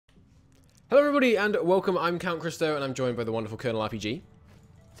Hello everybody and welcome, I'm Count Christo and I'm joined by the wonderful Colonel RPG.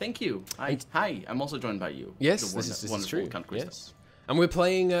 Thank you. Hi, I'm also joined by you. Yes, this is true. Count Christo. Yes. And we're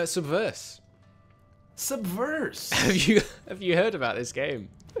playing Subverse. Subverse? Have you heard about this game?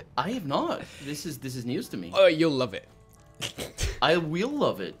 I have not. This is news to me. Oh, you'll love it. I will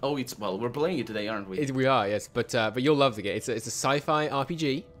love it. Oh, well, we're playing it today, aren't we? We are, yes, but you'll love the game. It's a sci-fi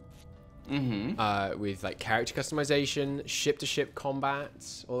RPG. With like character customization, ship-to-ship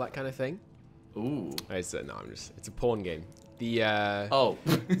combat, all that kind of thing. Ooh. It's a porn game. The Oh.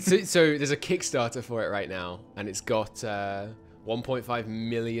 so there's a Kickstarter for it right now, and it's got 1.5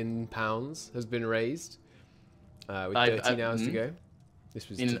 million pounds has been raised with 13 hours to go. This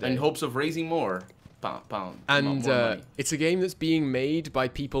was in hopes of raising more pound. And more money. it's a game that's being made by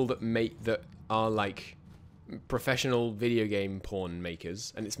people that are like professional video game porn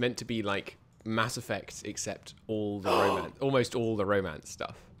makers, and it's meant to be like Mass Effect except all the romance, almost all the romance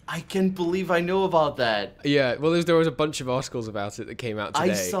stuff. I can't believe I know about that. Yeah, well, there was a bunch of articles about it that came out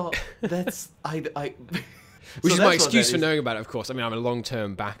today. I saw. That's I. Which is my excuse for knowing about it, of course. I mean, I'm a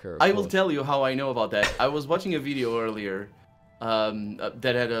long-term backer. I will tell you how I know about that. I was watching a video earlier that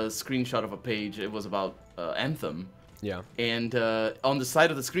had a screenshot of a page. It was about Anthem. Yeah. And on the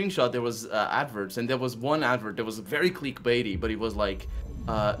side of the screenshot, there was adverts, and there was one advert that was very clickbaity, but it was like,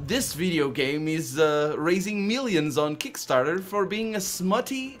 this video game is raising millions on Kickstarter for being a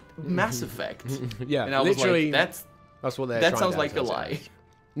smutty Mass Effect. Yeah, and I was literally, like, that's what they're that trying sounds to like a advertise. lie.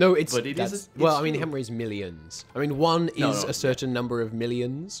 No, it's but it is. Well, I mean, they haven't raised millions. I mean, one is No. a certain number of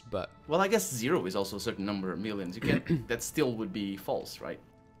millions, but Well, I guess 0 is also a certain number of millions. You can't. That still would be false, right?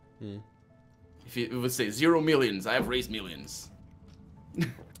 If it would say 0 millions, I have raised millions.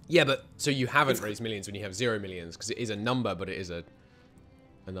 yeah, but so you haven't raised millions when you have 0 millions because it is a number, but it is a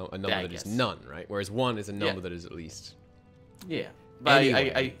number that is none, right? Whereas 1 is a number that is at least. Yeah, but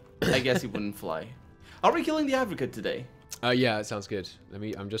Anyway. I guess it wouldn't fly. Are we killing the advocate today? Yeah, it sounds good.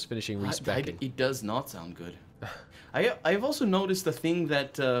 I'm just finishing respecking. It does not sound good. I've also noticed a thing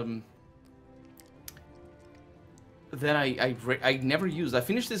that I never used. I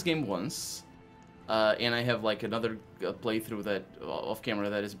finished this game once, and I have like another playthrough that off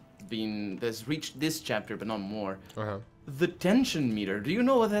camera that's reached this chapter, but not more. The tension meter. Do you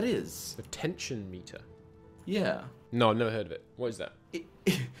know what that is? The tension meter. Yeah. No, I've never heard of it. What is that?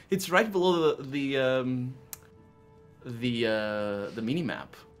 It's right below the mini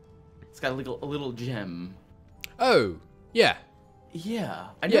map. It's got a little gem. Oh, yeah. Yeah.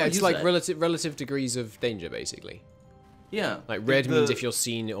 Yeah, it's like relative degrees of danger, basically. Yeah. Like red means if you're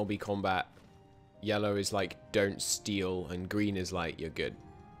seen, it'll be combat. Yellow is like don't steal, and green is like you're good.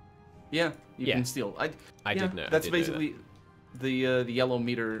 Yeah, you can steal. I did know. That's basically the yellow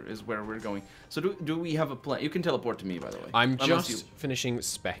meter is where we're going. So do we have a plan? You can teleport to me, by the way. I'm just finishing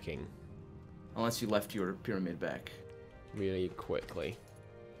specking. Unless you left your pyramid back. Really quickly.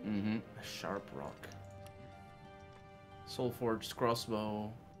 A sharp rock. Soulforged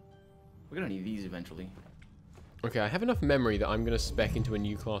crossbow. We're gonna need these eventually. Okay, I have enough memory that I'm gonna spec into a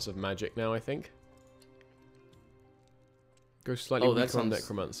new class of magic now, I think. Go slightly weaker on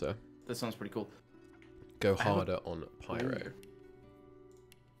Necromancer. That sounds pretty cool. Go harder on Pyro.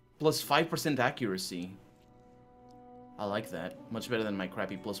 Plus 5% accuracy. I like that. Much better than my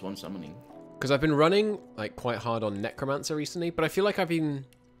crappy +1 summoning. Because I've been running like quite hard on Necromancer recently, but I feel like I've been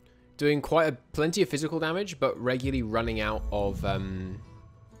doing plenty of physical damage, but regularly running out of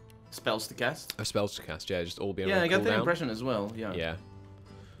spells to cast. Spells to cast, yeah, just all being. Yeah, I got that impression as well. Yeah. Yeah.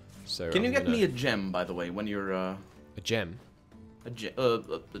 So. Can you get me a gem, by the way, when you're a gem?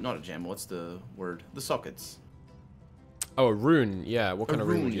 Not a gem. What's the word? The sockets. Oh, a rune. Yeah. What kind of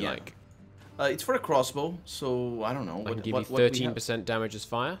rune would you like? It's for a crossbow, so I don't know. I can give you 13% damage as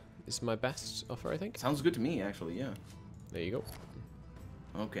fire. Is my best offer, I think. Sounds good to me, actually. Yeah. There you go.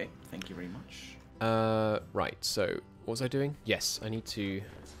 Okay. Thank you very much. Right. So, what was I doing? Yes, I need to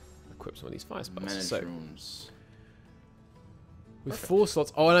equip some of these fire spells. Manage rooms. With 4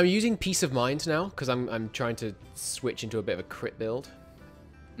 slots. Oh, and I'm using Peace of Mind now because I'm trying to switch into a bit of a crit build.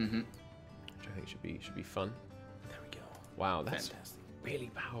 Which I think should be fun. There we go. Wow, that's fantastic.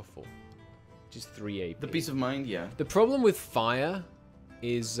 Really powerful. Just 3 AP. The Peace of Mind, yeah. The problem with fire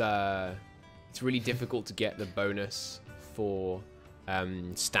is it's really difficult to get the bonus for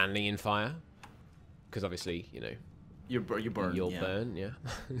standing in fire because obviously you burn. You'll burn, yeah.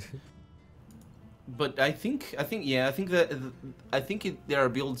 But I think there are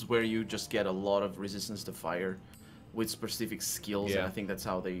builds where you just get a lot of resistance to fire with specific skills, and I think that's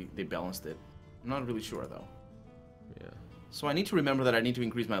how they balanced it. I'm not really sure though. Yeah. So I need to remember that I need to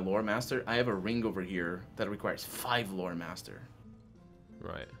increase my lore master. I have a ring over here that requires 5 lore master.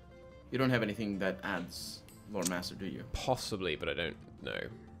 Right. You don't have anything that adds Lore Master, do you? Possibly, but I don't know.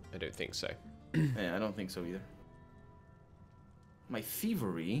 I don't think so. Yeah, I don't think so either. My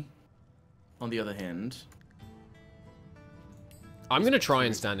Thievery, on the other hand... I'm gonna try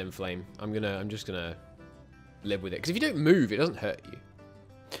and stand in flame. I'm just gonna live with it. Because if you don't move, it doesn't hurt you.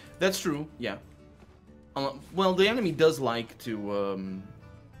 That's true, yeah. Well, the enemy does like to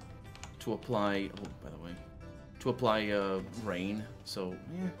apply... Oh, by the way. To apply rain, so,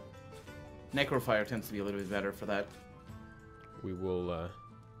 yeah. Necrofire tends to be a little bit better for that. We will,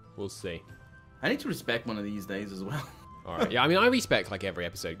 we'll see. I need to respect one of these days as well. Alright, yeah, I mean, I respect, like, every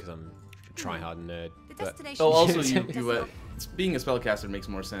episode because I'm a try-hard nerd. But... Oh, also, being a spellcaster makes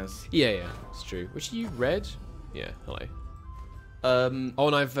more sense. Yeah, it's true. Which you read? Yeah, hello. Oh,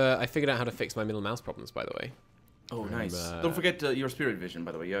 and I figured out how to fix my middle mouse problems, by the way. Oh, nice. Don't forget your spirit vision,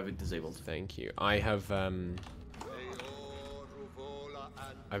 by the way. You have it disabled. Thank you. I have, I've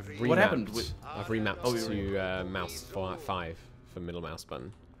remapped. What happened with... I've remapped to mouse 5 for middle mouse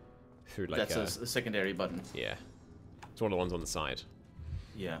button. Through like That's a secondary button. Yeah. It's one of the ones on the side.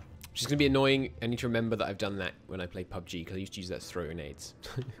 Yeah. Which is going to be annoying. I need to remember that I've done that when I play PUBG, because I used to use that to throw grenades.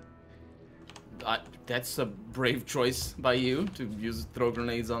 That's a brave choice by you, to use throw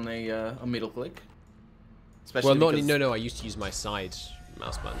grenades on a middle click. Especially well, no, I used to use my side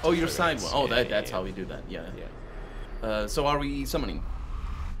mouse button. Oh, your side one. Oh, that's how we do that, yeah. So are we summoning?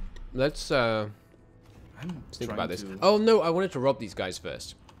 Let's think about this. Oh, no, I wanted to rob these guys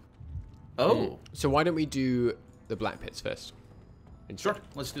first. Oh. So why don't we do the black pits first? Sure,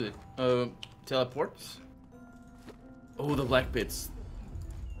 let's do it. Teleports. Oh, the black pits.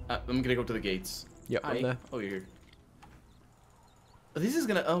 I'm gonna go to the gates. Yep, I'm there. Oh, you're here. This is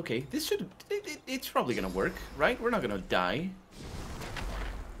gonna... Okay, this should... It's probably gonna work, right? We're not gonna die.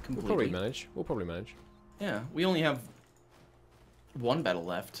 Completely. We'll probably manage. Yeah, we only have one battle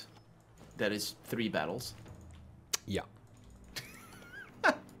left. That is 3 battles. Yeah.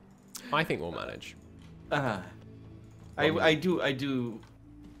 I think we'll manage. I do.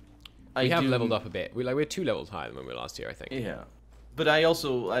 We have leveled up a bit. We're 2 levels higher than when we were last year, I think. Yeah, but I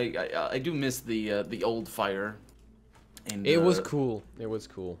also I do miss the old fire. And it was cool. It was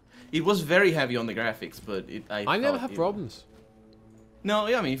cool. It was very heavy on the graphics, but I never have problems. No,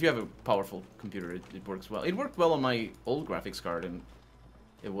 yeah, I mean if you have a powerful computer, it works well. It worked well on my old graphics card, and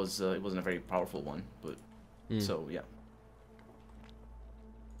it wasn't a very powerful one, but so yeah.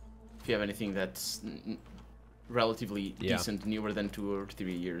 If you have anything that's relatively decent, newer than 2 or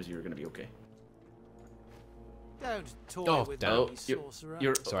 3 years, you're gonna be okay. Don't toy with me,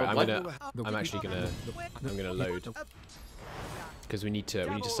 sorcerer. Sorry, I'm actually gonna load because we need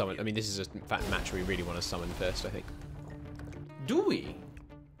to summon. I mean, this is a match we really want to summon first, I think. Do we?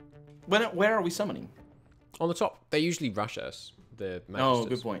 Where are we summoning? On the top. They usually rush us. The magisters. Oh,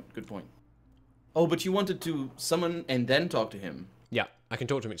 good point. Good point. Oh, but you wanted to summon and then talk to him. Yeah, I can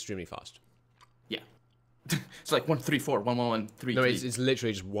talk to him extremely fast. Yeah. It's like 1, 3, 4, 1, 1, 1, 3. No, 3. it's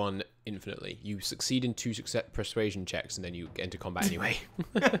literally just 1 infinitely. You succeed in 2 persuasion checks, and then you get into combat anyway.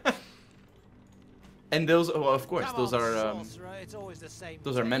 And those, of course, those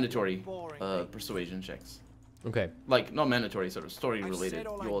are mandatory boring persuasion checks. Okay. Like not mandatory, sort of story related.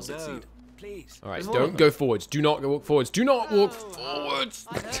 You all succeed. Please. All right, don't go forwards. Do not walk forwards. Do not walk forwards.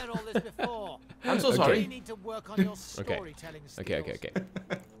 I've heard all this before. I'm so sorry. You need to work on your storytelling skills. Okay.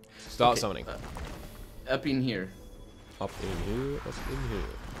 Start summoning. Up in here. Up in here. Up in here.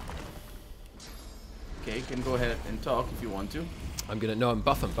 Okay, you can go ahead and talk if you want to. I'm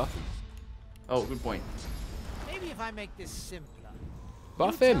buff him. Oh, good point. Maybe if I make this simpler.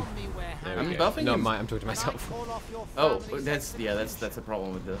 Buff him. I'm buffing him. No, I'm talking to myself. Oh, that's a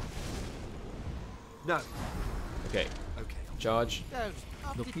problem with the. No. Okay. Charge.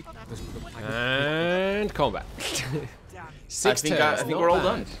 And combat. 6 turns. I think we're all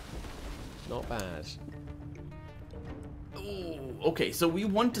done. Not bad. Ooh, okay, so we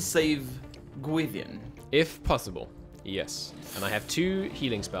want to save Gwithian. If possible, yes. And I have 2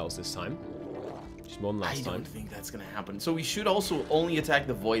 healing spells this time. Just more than last time. I don't think that's gonna happen. So we should also only attack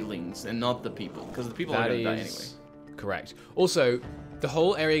the voidlings and not the people, because the people are gonna die anyway. Correct. Also, the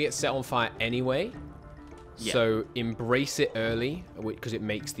whole area gets set on fire anyway. Yeah. So embrace it early, because it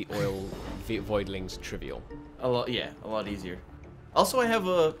makes the oil voidlings trivial. A lot easier. Also,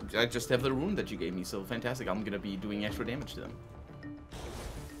 I just have the rune that you gave me, so fantastic. I'm gonna be doing extra damage to them.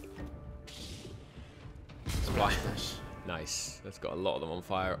 Splash. Nice. That's got a lot of them on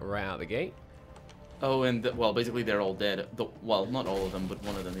fire right out the gate. Oh, and well, basically they're all dead. Well, not all of them, but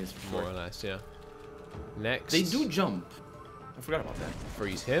one of them is for more or less, yeah. Next. They do jump. I forgot about that.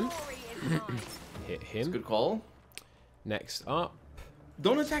 Freeze him. Hit him. That's a good call. Next up.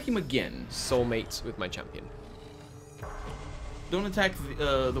 Don't attack him again. Soulmate with my champion. Don't attack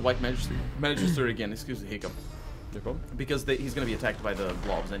the White Magister again. Excuse the hiccup. No problem. Because he's going to be attacked by the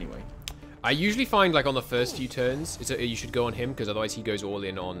blobs anyway. I usually find, like, on the first few turns, you should go on him, because otherwise he goes all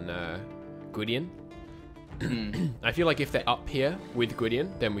in on Gwydion. I feel like if they're up here with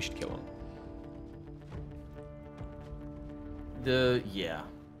Gwydion, then we should kill him. Yeah.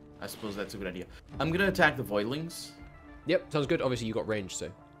 I suppose that's a good idea. I'm going to attack the Voidlings. Yep, sounds good. Obviously, you got range,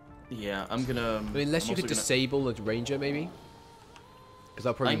 so. Yeah, I'm going to... I mean, unless you could disable the Ranger, maybe? Because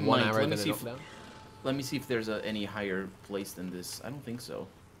that'll probably be one arrow than a knockdown. Let me see if there's any higher place than this. I don't think so.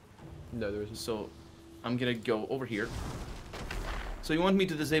 No, there isn't. So, I'm gonna go over here. So you want me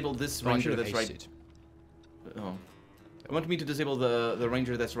to disable this ranger that's right... Oh. You want me to disable the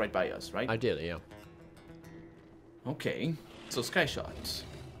ranger that's right by us, right? Ideally, yeah. Okay. So, Sky Shot.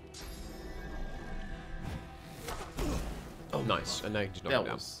 Oh, nice. And now you can just knock him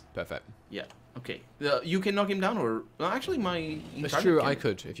down. Perfect. Yeah. Okay. You can knock him down, or... actually, my Incarnate That's true, I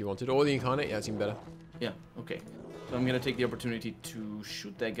could, if you wanted. Or the Incarnate, yeah, it's even better. Yeah, okay. So I'm gonna take the opportunity to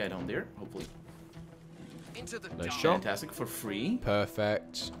shoot that guy down there, hopefully. Nice shot. Fantastic, for free.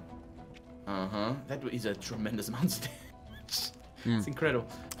 Perfect. Uh-huh. That is a tremendous amount of damage. It's incredible.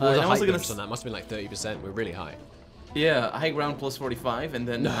 What was the I'm height also gonna bonus on that? Must have been like 30%. We're really high. Yeah, high ground plus 45, and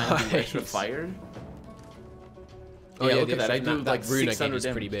then I do extra fire. Oh yeah, look at that. I do like rune 600 again is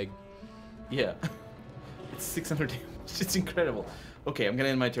damage. pretty big. Yeah. It's 600 damage. It's incredible. Okay, I'm gonna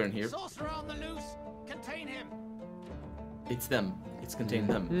end my turn here. Sorcerer on the loose. Contain him. It's them. It's contained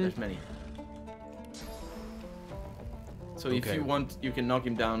them. There's many. So if you want, you can knock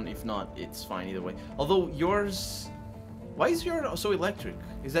him down. If not, it's fine either way. Although yours... Why is yours so electric?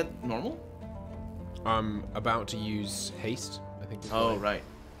 Is that normal? I'm about to use haste, I think. Oh, right.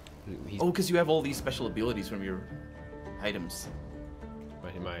 He's Oh, because you have all these special abilities from your items.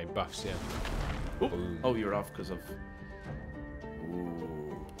 my buffs, yeah. Boom. Oh, you're off because of...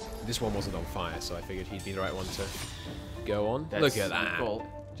 Ooh. This one wasn't on fire, so I figured he'd be the right one to go on. That's Look at a good that. call.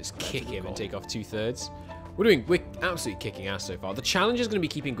 Just That's kick a good him and call. take off 2/3. We're absolutely kicking ass so far. The challenge is going to be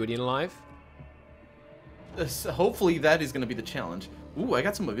keeping Gwydion alive. So hopefully that is going to be the challenge. Ooh, I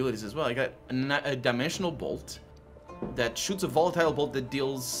got some abilities as well. I got a dimensional bolt that shoots a volatile bolt that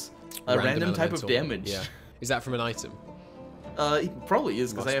deals a random type of damage. Yeah. Is that from an item? It probably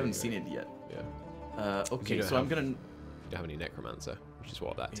is because I Must haven't be, seen it yet. Yeah. Okay, don't so I'm have- gonna... You don't have any Necromancer, which is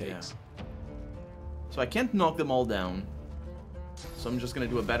what that Yeah. takes. So I can't knock them all down. So I'm just gonna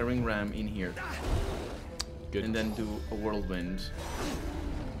do a battering ram in here. Good. And then do a whirlwind.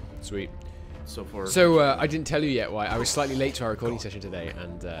 Sweet. So for... So, I didn't tell you yet why. I was slightly late to our recording session today,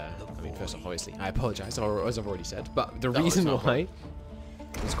 and, I mean, first off, obviously, I apologize, as I've already said, but the No, reason it's not why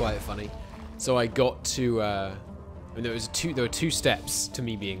was quite funny. So I got to, I mean, there were two steps to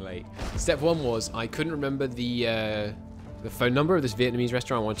me being late. Step one was I couldn't remember the phone number of this Vietnamese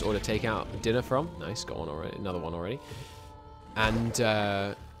restaurant I wanted to order takeout dinner from. Nice, got one already, another one already.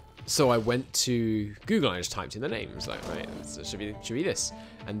 And, so I went to Google and I just typed in the name. It was like, right, it should be this.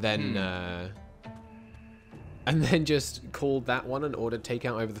 And then just called that one and ordered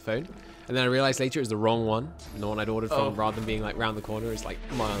takeout over the phone. And then I realized later it was the wrong one. The one I'd ordered from, rather than being like round the corner, it's like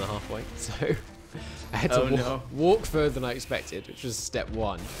a mile and a half away. So I had to walk further than I expected, which was step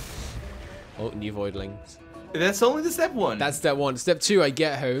one. Oh, new voidlings. That's only the step one. That's step one. Step two, I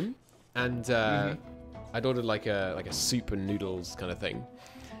get home and I'd ordered like a soup and noodles kind of thing.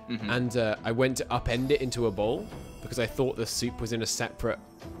 And I went to upend it into a bowl because I thought the soup was in a separate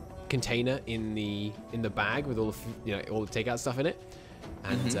container in the bag with all the all the takeout stuff in it.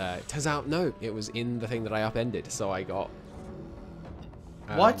 And it turns out no, it was in the thing that I upended. So I got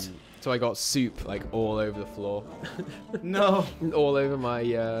what? So I got soup like all over the floor. No. All over my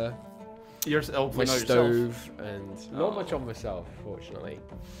my stove and not much on myself, fortunately.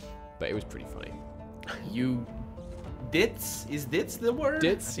 But it was pretty funny. You dits? Is dits the word?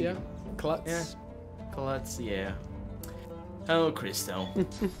 Dits, yeah. Klutz. Yeah. Klutz, yeah. Oh, Christo.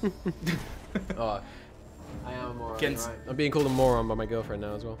 Oh, I am a moron. Can- Right. I'm being called a moron by my girlfriend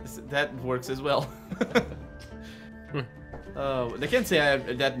now as well. That works as well. Oh, they can't say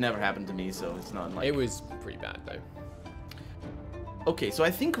that never happened to me, so it's not like... It was pretty bad though. Okay, so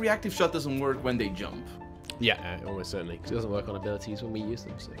I think reactive shot doesn't work when they jump. Yeah, almost certainly. Because it doesn't work on abilities when we use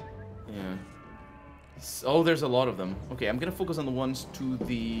them. So. Yeah. Oh, there's a lot of them. Okay, I'm gonna focus on the ones to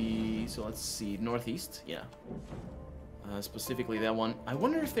the... So let's see, northeast. Yeah. Specifically that one. I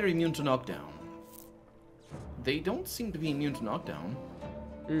wonder if they're immune to knockdown. They don't seem to be immune to knockdown.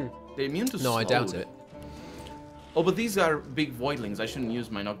 They're immune to No, I doubt slowed. it. Oh, but these are big voidlings. I shouldn't use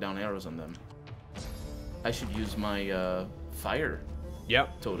my knockdown arrows on them. I should use my fire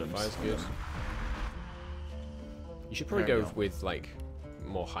Yep. totems. Fire's good. You should probably There we go go. with like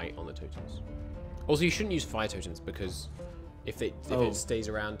more height on the totems. Also, you shouldn't use fire totems because if it stays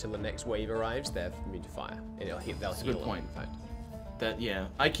around till the next wave arrives, they're immune to fire. And they'll heal a good them, point. in fact. Yeah,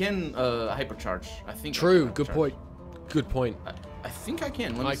 I can hypercharge. I think. I True. can Good hypercharge. point. Good point. I think I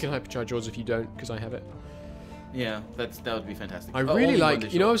can. Let me I can hypercharge yours if you don't, because I have it. Yeah, that would be fantastic. I Oh, really only one like. they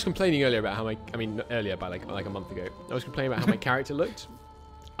You know, I show. was complaining earlier about how earlier by like a month ago, I was complaining about how my character looked.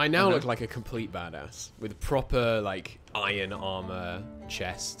 I now look like a complete badass with proper like iron armor,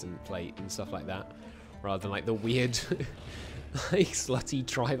 chest and plate and stuff like that, rather than like the weird, like slutty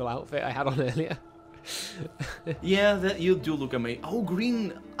tribal outfit I had on earlier. Yeah, that you do look amazing. Oh,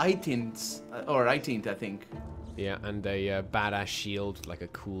 green eye tints or eye tint, I think. Yeah, and a badass shield, like a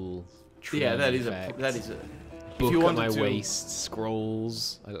cool. Tree Yeah, that is effect. a. Book if you at wanted my to, waist,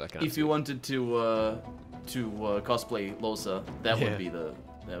 scrolls. I look like an if you wanted to cosplay Losa, that Yeah. would be the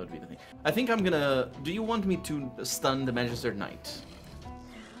thing. I think I'm gonna. Do you want me to stun the Magister Knight?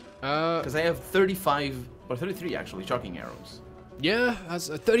 Because I have 35 or 33 actually shocking arrows. Yeah, that's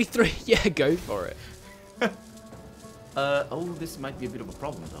a 33. Yeah, go for it. Oh, this might be a bit of a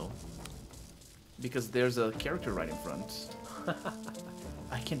problem though, because there's a character right in front.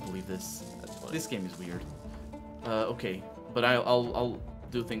 I can't believe this. That's fine. This game is weird. Okay, but I'll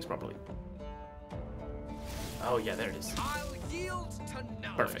do things properly. Oh yeah, there it is. I'll yield to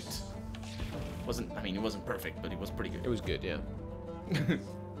no. Perfect. It wasn't perfect, but it was pretty It good. was good, yeah.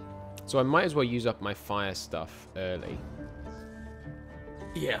 So I might as well use up my fire stuff early.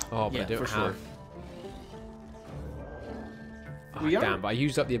 Yeah. Oh, but yeah, I don't for have. Sure. Oh, We are- damn, but I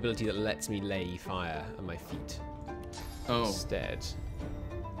used up the ability that lets me lay fire on my feet Oh, instead.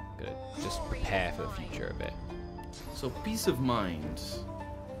 I'm gonna just prepare for the future a bit. so peace of mind.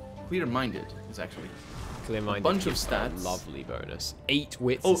 Clear-minded is actually. Clear minded bunch of gives a stats. lovely bonus. 8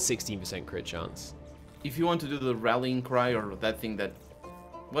 wits Oh. and 16% crit chance. If you want to do the rallying cry or that thing that,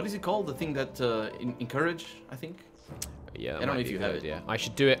 what is it called? The thing that encourage, I think. Yeah, that I don't might know if be you have good, it. Yeah, I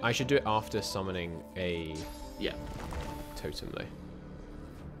should do it. I should do it after summoning a Yeah. totem, though.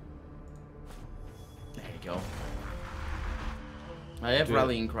 There you go. I have Do it.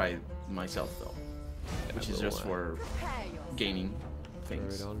 rallying cry myself though, Yeah, which is we'll, just for gaining throw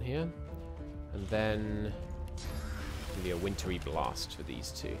things. it on here, and then maybe a wintry blast for these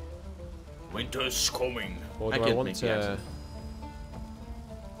two. Winter's coming. Or I do I can't want make the to? accent.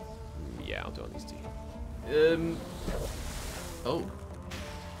 Yeah, I'll do it on these two. Oh.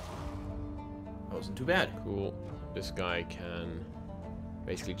 That wasn't too bad. Cool. This guy can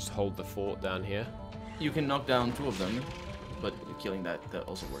basically just hold the fort down here. You can knock down 2 of them, but killing that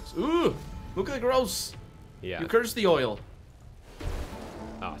also works. Ooh! Look at the gross! Yeah. You cursed the oil.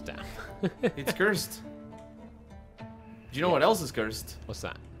 Oh damn. It's cursed. Do you know what else is cursed? What's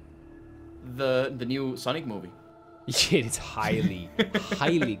that? The new Sonic movie. It's highly,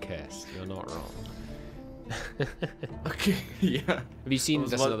 highly cursed. You're not wrong. Okay, yeah. Have you seen? was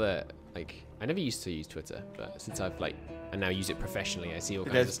That's what- another like. I never used to use Twitter, but since I've like, I now use it professionally. I see all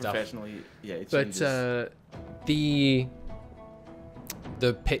kinds That's of stuff. professionally, yeah. It But changes.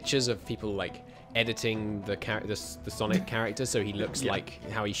 the pictures of people like editing the Sonic character so he looks Yeah. like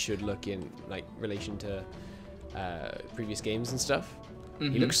how he should look in like relation to previous games and stuff.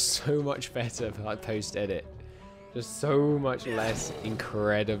 He looks so much better for like post edit. Just so much less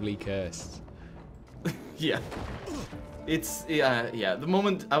incredibly cursed. Yeah. It's yeah. The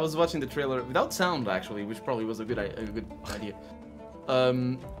moment I was watching the trailer without sound actually, which probably was a good idea.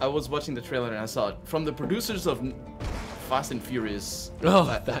 I was watching the trailer and I saw it from the producers of Fast and Furious.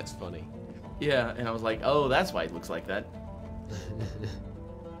 Oh, that's funny. Yeah, and I was like, oh, that's why it looks like that.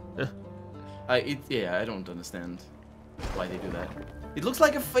 I don't understand why they do that. It looks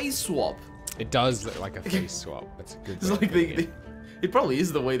like a face swap. It does look like a face swap. That's a good. It's way of like putting it. it probably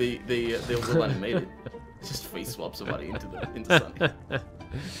is the way they will animate it. Just face swap somebody into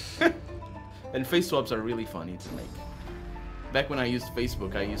Sonic. And face swaps are really funny to make. Back when I used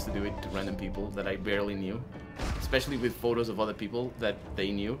Facebook, I used to do it to random people that I barely knew, especially with photos of other people that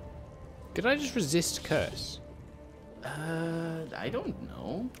they knew. Could I just resist curse? I don't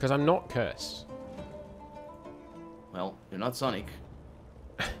know. Because I'm not cursed. Well, you're not Sonic.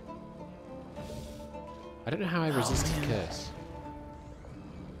 I don't know how I resisted man. curse.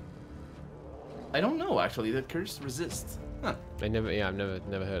 I don't know actually. The curse resists. Huh. I've never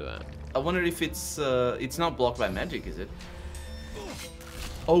heard of that. I wonder if it's not blocked by magic, is it?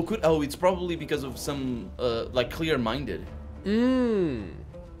 Oh, it's probably because of some like clear-minded. Curse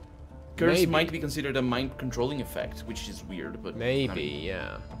Maybe. might be considered a mind controlling effect, which is weird, but Maybe, I mean,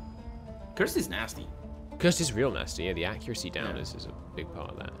 yeah. curse is nasty. Curse is real nasty. Yeah, the accuracy down Yeah. is big part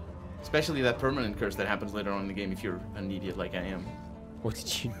of that. Especially that permanent curse that happens later on in the game if you're an idiot like I am. What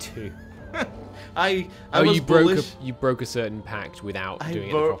did you do? I Oh, was bullish. you broke a certain pact without doing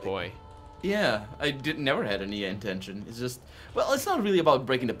it the proper way. Yeah, I never had any intention. It's just, well, it's not really about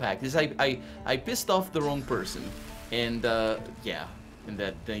breaking the pact. It's I pissed off the wrong person, and yeah, and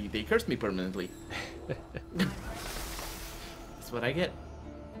that they cursed me permanently. That's what I get.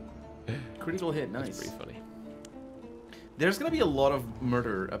 Critical hit, nice. That's pretty funny. There's gonna be a lot of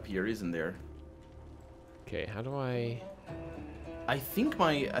murder up here, isn't there? Okay, how do I? I think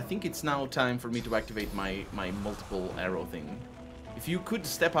it's now time for me to activate my multiple arrow thing. If you could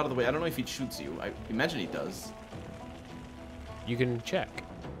step out of the way, I don't know if it shoots you. I imagine it does. You can check.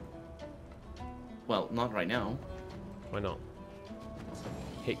 Well, not right now. Why not?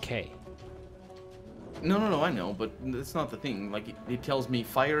 Hit K. No, I know, but that's not the thing. Like, it tells me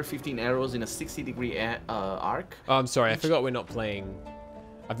fire 15 arrows in a 60-degree arc. Oh, I'm sorry, I forgot we're not playing.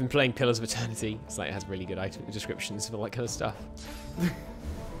 I've been playing Pillars of Eternity. It's like it has really good item descriptions for that kind of stuff.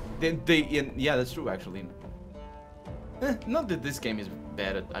 Yeah, that's true, actually. Not that this game is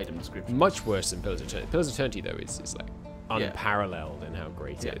bad at item description. Much worse than Pillars of Eternity. Pillars of Eternity, though, is like unparalleled in how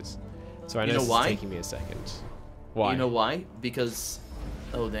great it is. So I know, this is taking me a second. Why? You know why? Because,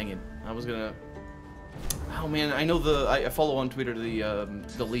 oh dang it, I was gonna. Oh man, I know I follow on Twitter the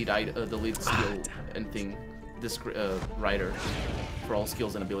lead skill and thing, writer for all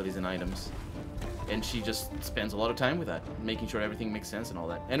skills and abilities and items, and she just spends a lot of time with that, making sure everything makes sense and all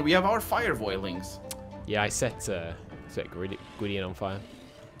that. And we have our fire voilings. Yeah, I set Gwydion on fire.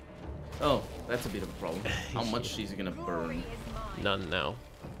 Oh, that's a bit of a problem. How much she's gonna burn? None now.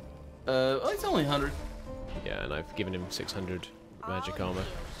 Oh, it's only 100. Yeah, and I've given him 600 magic armor.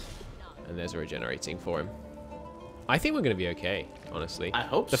 And there's a regenerating for him. I think we're going to be okay, honestly. I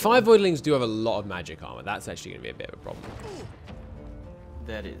hope so. The 5 voidlings do have a lot of magic armor. That's actually going to be a bit of a problem.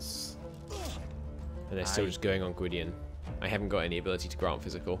 That is. And they're still just going on Gwydion. I haven't got any ability to grant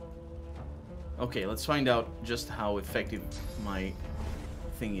physical. Okay, let's find out just how effective my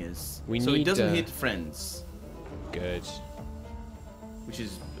thing is. So it doesn't hit friends. Good. Which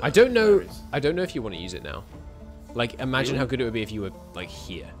is. I don't know. I don't know if you want to use it now. Like, imagine how good it would be if you were like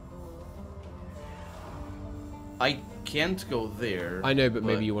here. I can't go there. I know, but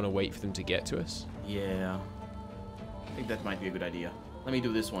maybe you want to wait for them to get to us. Yeah. I think that might be a good idea. Let me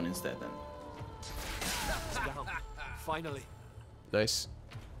do this one instead then. Down. Finally. Nice.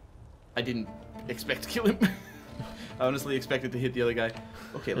 I didn't expect to kill him. I honestly expected to hit the other guy.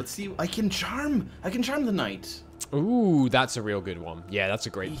 Okay, let's see. I can charm the knight. Ooh, that's a real good one. Yeah, that's a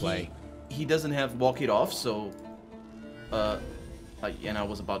great play. He doesn't have walk it off, so and I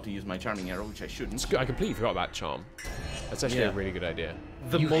was about to use my charming arrow, which I shouldn't. I completely forgot about charm. That's actually a really good idea.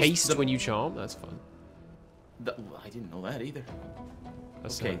 You haste when you charm? That's fun. I didn't know that either.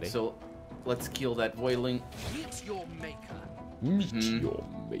 That's okay, handy. so let's kill that voidling. Meet your maker. Meet your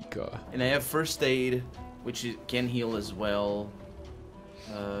maker. And I have first aid, which can heal as well.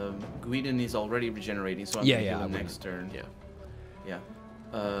 Gwydion is already regenerating, so I'm gonna heal him next turn. Yeah.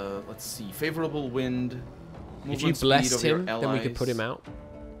 Let's see. Favorable wind. If you blessed him, then we could put him out.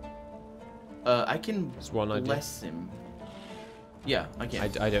 I can one idea. bless him. Yeah, I can.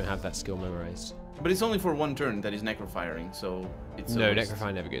 I don't have that skill memorized. But it's only for one turn that is necrofiring, so it's no,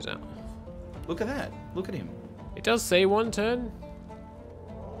 necrofire never goes out. Look at that. Look at him. It does say one turn.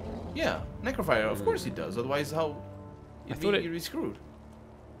 Yeah, necrofire. Of course it does. Otherwise, how? You'd be screwed.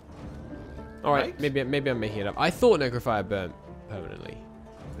 All right, maybe I'm making it up. I thought necrofire burnt permanently.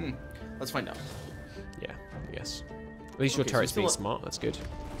 Let's find out. Yeah, I guess. At least your turret's being smart. That's good.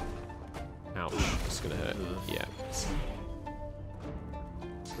 Ouch, it's gonna hurt. Yeah.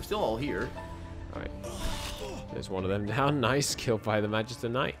 We're still all here. All right. There's one of them down. Nice, killed by the Magister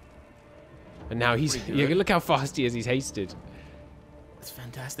Knight. And now he's. Yeah, look how fast he is. He's hasted. It's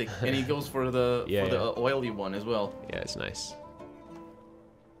fantastic, and he goes for the oily one as well. Yeah, it's nice.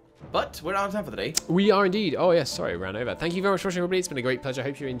 But we're out of time for the day. We are indeed. Oh yes, sorry, ran over. Thank you very much for watching, everybody. It's been a great pleasure. I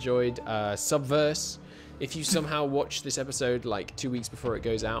hope you enjoyed Subverse. If you somehow watch this episode like 2 weeks before it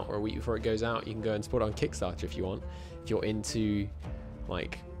goes out or a week before it goes out, you can go and support it on Kickstarter if you want. If you're into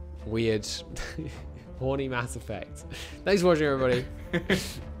like weird, horny Mass Effect. Thanks for watching, everybody.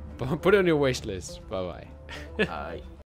 Put it on your wish list. Bye bye. Bye.